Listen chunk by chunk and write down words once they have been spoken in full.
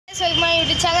subscribe my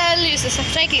YouTube channel, use the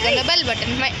subscribe, click on the bell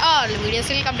button. My all videos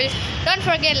will complete. Don't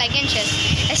forget like and share.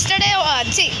 Yesterday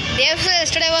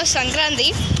was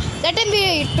Sankranti. That time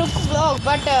we took vlog,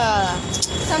 but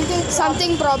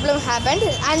something problem happened.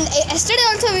 And yesterday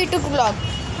also we took vlog,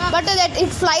 but that it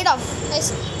flied off.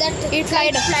 Yes, It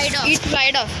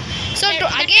flied off. So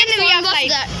again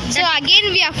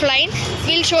we are flying.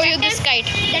 We'll show you this kite.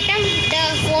 That time the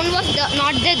phone was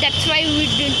not there. That's why we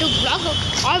didn't take vlog.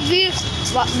 Or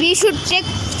we should take.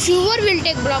 Sure, we'll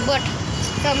take vlog, but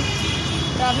some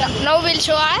problem. Now we'll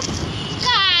show our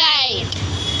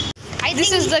Kite.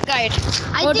 This is the kite.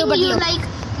 I Motu think you Patlu. like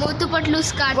Motu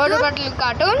Patlu's cartoon. Motu Patlu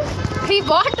cartoon. We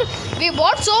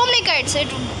bought so many kites.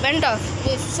 It went off.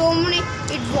 There's so many.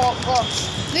 It walked off.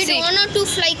 We See. don't know to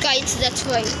fly kites. That's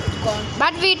why it gone.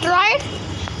 But we tried.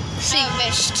 See,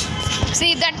 Best.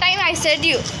 see that time I said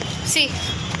you. See,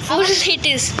 full it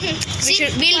is.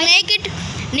 We'll make it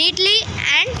neatly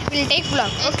and we'll take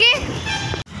vlog. Okay?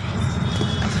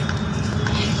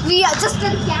 We adjust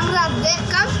the camera there.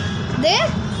 Come there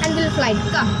and we'll fly.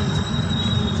 Come.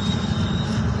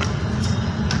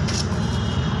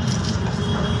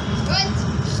 Good.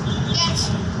 Catch.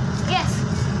 Yes.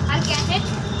 I'll catch it.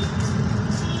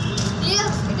 Clear.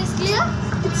 It is clear.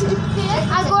 It's clear.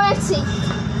 I'll go and see.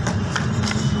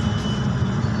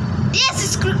 Yes,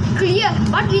 it's clear,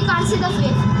 but we can't see the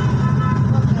face.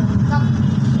 Okay. Come.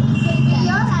 We'll be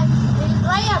here and we'll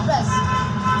try our best.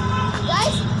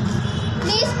 Guys,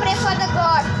 please pray for the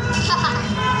God.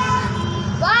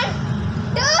 1,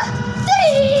 2,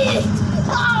 3.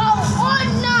 Oh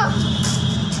no!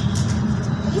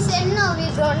 He said no, we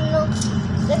don't know.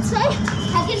 That's why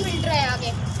again we'll try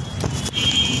again.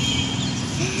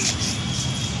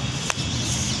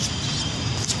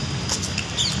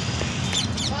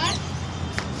 One,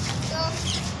 2,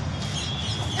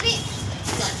 3.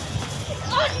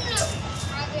 Oh no!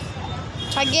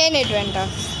 Again it went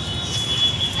off.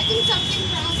 I think something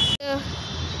wrong.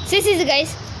 See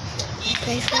guys.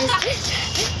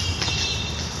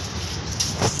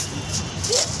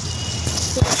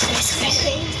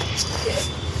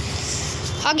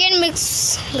 Again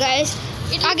mix, guys.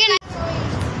 Again.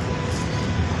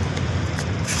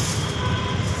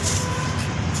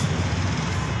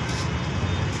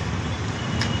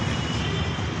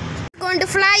 Going to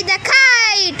fly the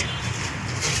kite.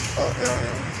 Oh no.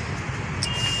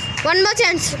 One more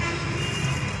chance.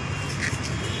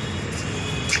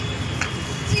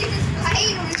 See this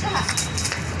flying ulta.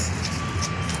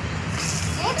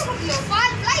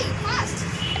 Fly fast.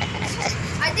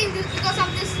 I think this because of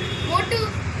this motor,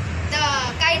 the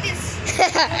kite is.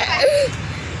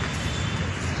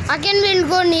 Again we'll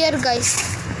go near, guys.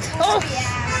 Oh yeah.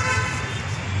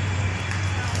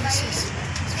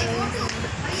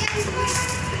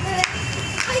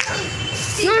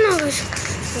 No.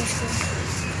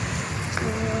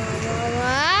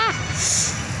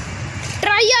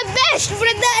 Try your best,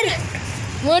 brother.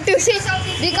 Motu, see,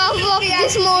 because of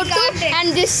this Motu and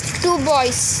these 2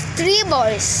 boys, 3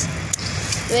 boys.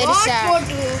 Very sad.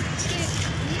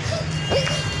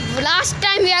 Last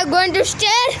time we are going to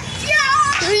stay.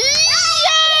 Yay!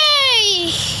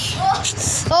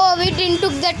 Oh, we didn't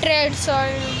took the trade,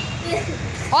 sorry.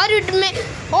 Or it may.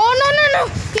 Oh no!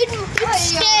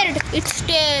 It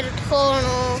stared. Oh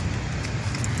no!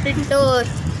 It tore.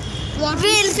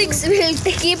 We'll fix. We'll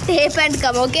keep tape and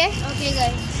come. Okay? Okay,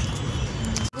 guys.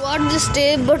 Got this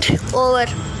tape, but over.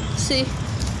 See.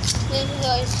 Yes,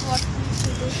 guys. What to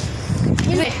do?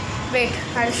 Wait.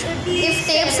 I'll show. If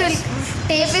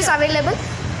tape is available,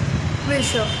 we'll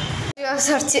show. We are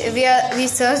searching. We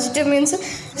searched means.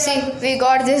 See, we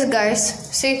got this, guys.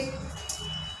 See.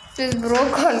 This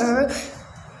broke color.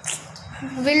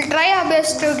 We'll try our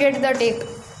best to get the tape.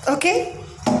 Okay?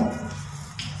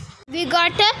 We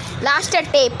got a last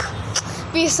tape.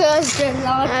 We searched a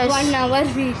lot. Yes. 1 hour.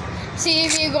 We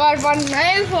got 1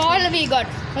 knife. All we got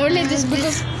only this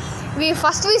because we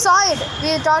saw it.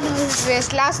 We thought this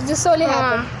was last. This only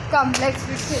happened. Come, let's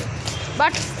fix it.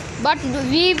 But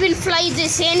we will fly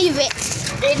this anyway.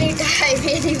 Anytime,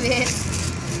 anywhere.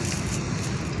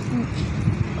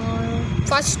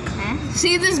 First,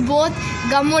 see this both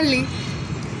gum only.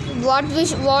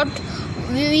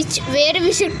 Where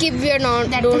we should keep, we are not.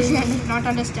 That don't. I did not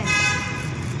understand.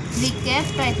 We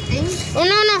kept, I think. Oh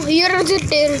no! Here also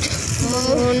tear it.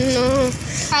 Oh no!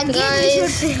 Again,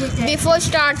 Guys, we should before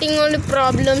starting only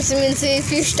problems means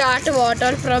if you start what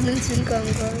all problems will come,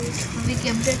 guys. We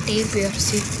kept the tape here.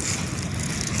 See,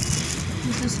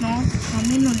 this is not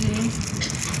coming only.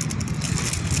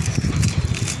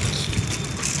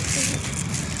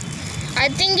 I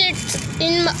think it's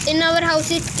in our house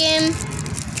it came.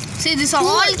 See, these are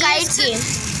all kites.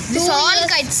 This all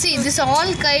kites. See, this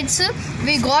all kites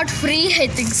we got free. I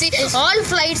think. See, all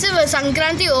flights were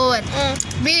Sankranti over.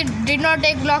 We did not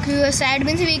take block. We were sad.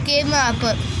 Means we came up.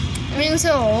 Means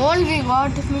all we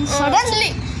got. Means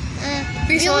suddenly.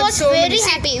 We was so very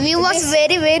happy. We was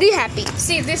very happy.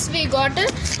 See, this we got.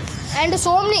 And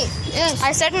so many. Yes.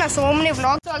 I said na so many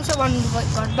vlogs also one we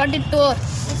got, but it tore.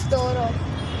 It's door off.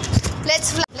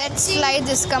 Let's fly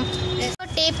this. Come.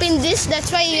 Tape in this.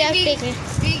 That's why you have taken.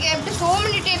 We kept so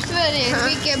many tapes.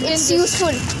 We kept It's in useful.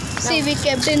 this. See, we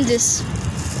kept in this.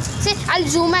 See, I'll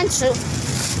zoom and show.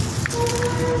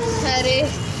 Arey.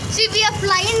 See, we are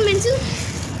flying, means.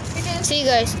 See,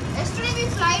 guys. Yesterday we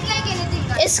flied like anything.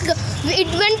 Guys. It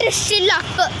went still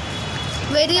up.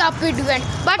 Very up it went.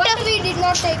 But we did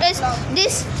not take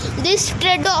this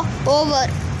thread over.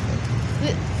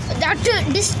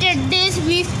 This thread is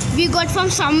we got from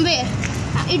somewhere.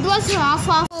 It was half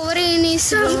over in his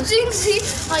something. See,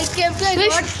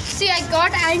 I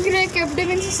got angry. I kept him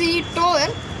in. See, it tore.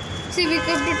 See, we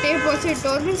kept the tape also. It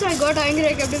tore. Means I got angry.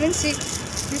 I kept him in. See,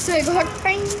 this I got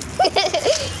pain.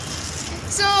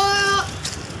 So,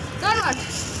 don't what?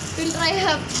 We'll try.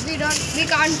 We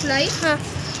can't fly.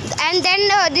 And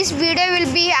then this video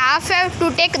will be after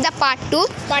to take the part 2.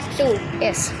 Part 2.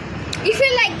 Yes. If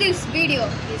you like this video,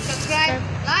 please subscribe,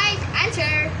 like, and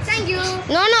share. Thank you.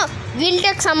 No. We'll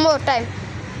take some more time.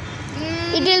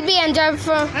 It will be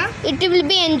It will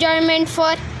be enjoyment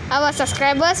for our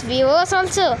subscribers, viewers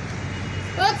also.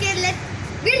 Okay,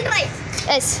 we'll try.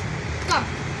 Yes. Come.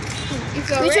 If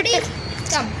you're ready,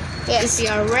 come. Yes. If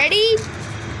you're ready,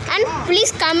 And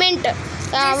please comment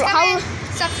how.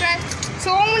 Subscribe.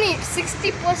 So many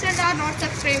 60% are not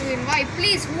subscribing. Why?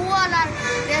 Please, who all are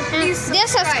there? Please They're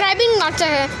subscribing, not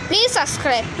please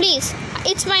subscribe. Please,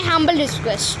 it's my humble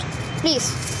request. Please.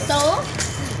 So,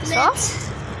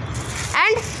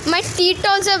 And my teeth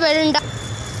also well done.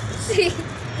 see.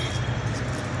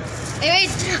 Hey,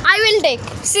 wait. I will take.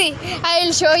 See, I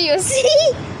will show you.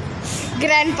 See,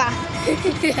 Grandpa.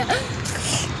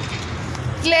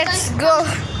 Let's go.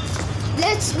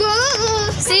 Let's go.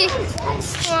 See,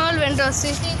 small window.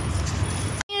 See,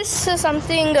 is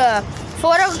something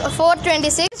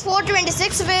 4:26.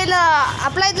 4:26. We'll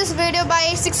apply this video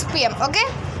by 6 p.m. Okay?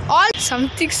 All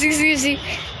something 6. You see,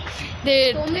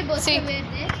 they're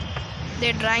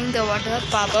drying the water.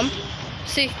 Papam.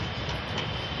 See,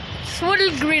 full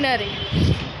greenery.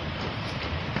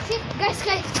 See, guys.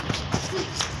 See.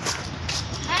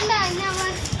 And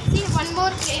see, one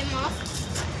more came off.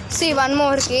 See, one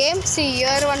more came. See,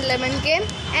 here one lemon came.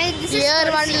 And this Here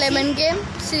is one lemon came.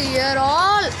 See, here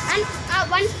all. And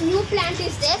one new plant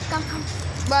is there. Come.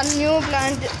 One new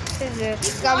plant is there.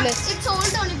 Come, let's. It's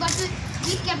old only, but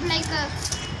we kept like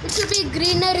it should be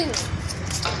greenery.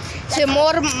 See,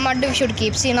 more mud we should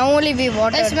keep. See, now only we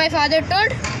water. As my father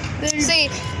told. See,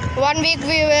 1 week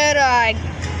we were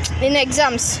in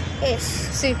exams. Yes.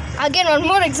 See, again one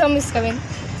more exam is coming.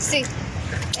 See,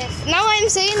 now I am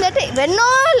saying that when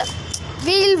all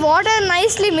we will water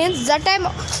nicely means that time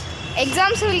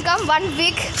exams will come 1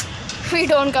 week we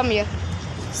don't come here.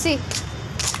 See.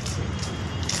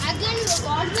 Again,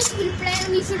 always will plan.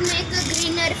 We should make a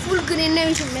greenery, full greenery.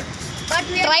 We should make. But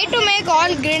we Try to make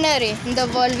all greenery in the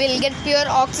world. We'll get pure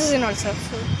oxygen also.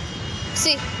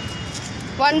 See,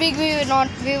 1 week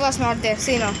we was not there.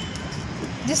 See now.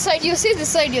 This side you see, this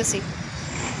side you see.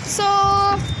 So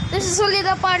this is only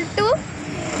the part 2.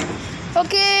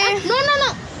 Okay. No.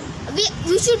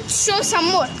 We should show some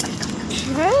more.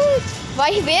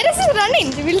 Why? Where is he running?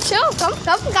 We'll show. Come.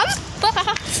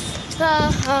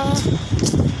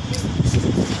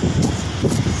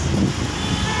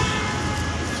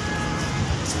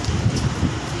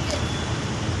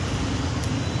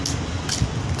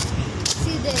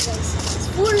 See there, guys. It's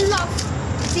full of.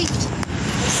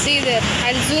 See there.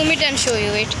 I'll zoom it and show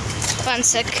you. Wait. 1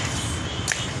 sec.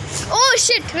 Oh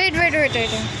shit! Wait.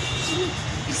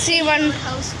 See one.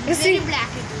 House. You see? Very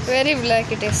black it is. Very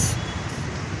black it is.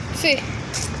 See.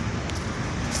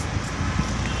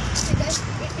 See, guys.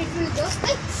 It will go.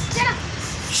 Hey, shut up.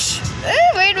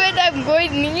 Wait. I'm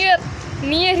going near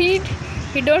it.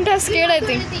 He don't have scared. I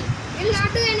think. Will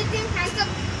not do anything. Hands up.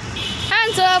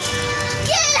 Hands up.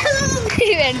 Yeah. He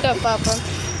went up, Papa.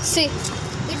 See.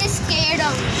 It is scared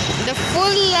of. The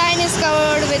full line is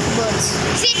covered with birds.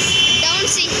 See, down.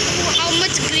 See how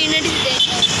much greenery is there.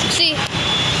 See,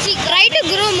 try to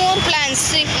grow more plants.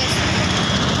 See,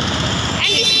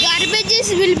 and these garbages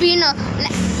will be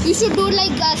you should do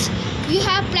like us. You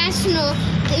have plants,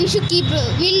 you should keep.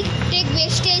 We'll take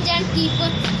wastage and keep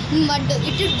mud.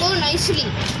 It will go nicely.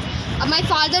 My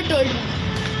father told me.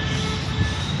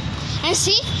 And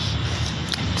see,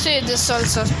 See this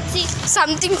also. See,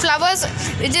 Something flowers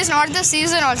which is not the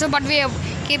season also, but we have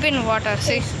keep in water.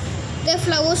 See. the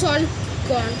flowers all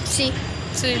gone. See,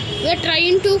 See. we are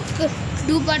trying to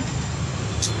do, but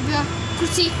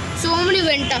see, so many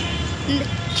went up.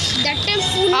 That time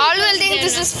full. All will think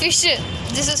this is fish.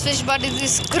 This is fish, but it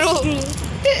is screw.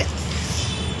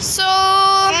 So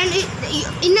And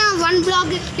in a one block,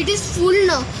 it is full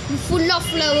now, full of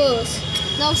flowers.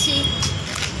 Now see.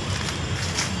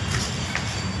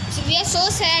 So we are so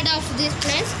sad of this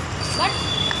place, but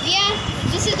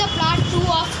this is the part 2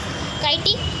 of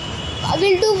kiting.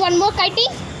 We'll do one more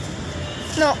kiting.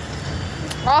 no,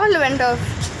 all went off.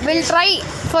 We'll try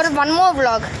for one more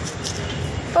vlog.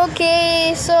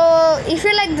 Okay, so if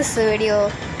you like this video,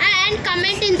 And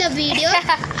comment in the video.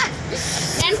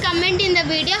 And comment in the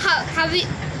video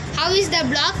how is the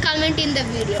blog. Comment in the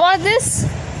video. for this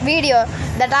video,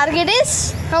 the target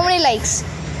is how many likes?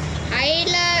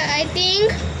 I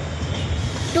think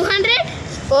 200.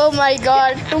 Oh my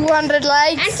god, 200 And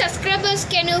likes. subscribers,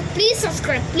 can you please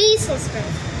subscribe? Please subscribe.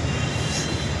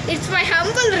 It's my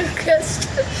humble request.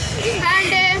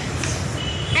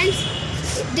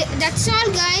 That's all,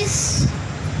 guys.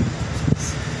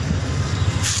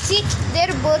 See,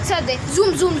 their birds are there.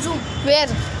 Zoom, zoom, zoom. Where?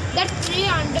 That tree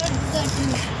under the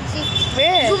tree. See,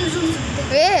 Where? zoom, zoom.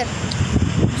 Where?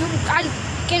 Zoom.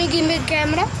 Can you give me the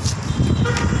camera?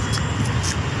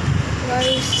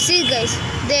 See, guys,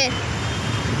 there.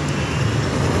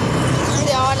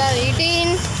 They all are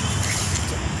eating.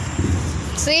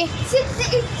 See?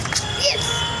 Yes.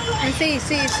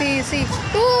 See.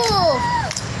 Oh!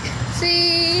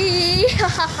 See?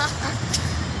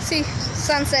 See,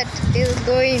 sunset is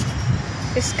going.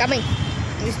 It's coming.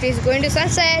 It is going to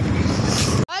sunset.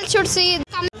 All should see.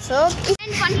 So,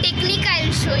 And one technique I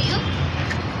will show you.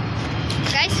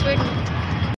 Guys, wait.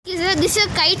 This is a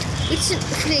kite. It's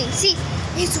free. See.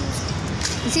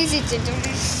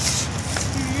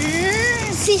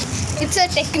 see, it's a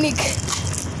technique.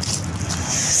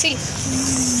 See.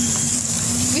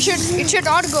 It should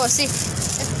not go. See,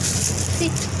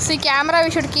 camera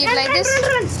we should keep Run, like run, this.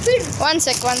 Run. Speed. One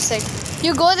sec.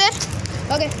 You go there.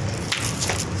 Okay.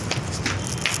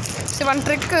 See, one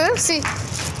trick. See,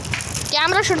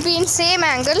 camera should be in same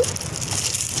angle.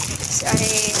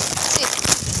 Sorry.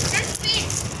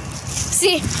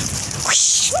 See.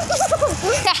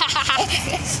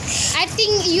 I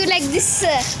think you like this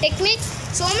technique.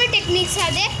 So many techniques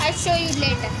are there. I'll show you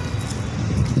later.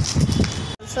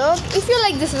 So, if you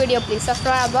like this video, please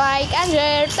subscribe, like, and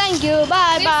share. Thank you.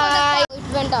 Bye. Wait for the call.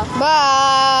 It went off.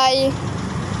 Bye.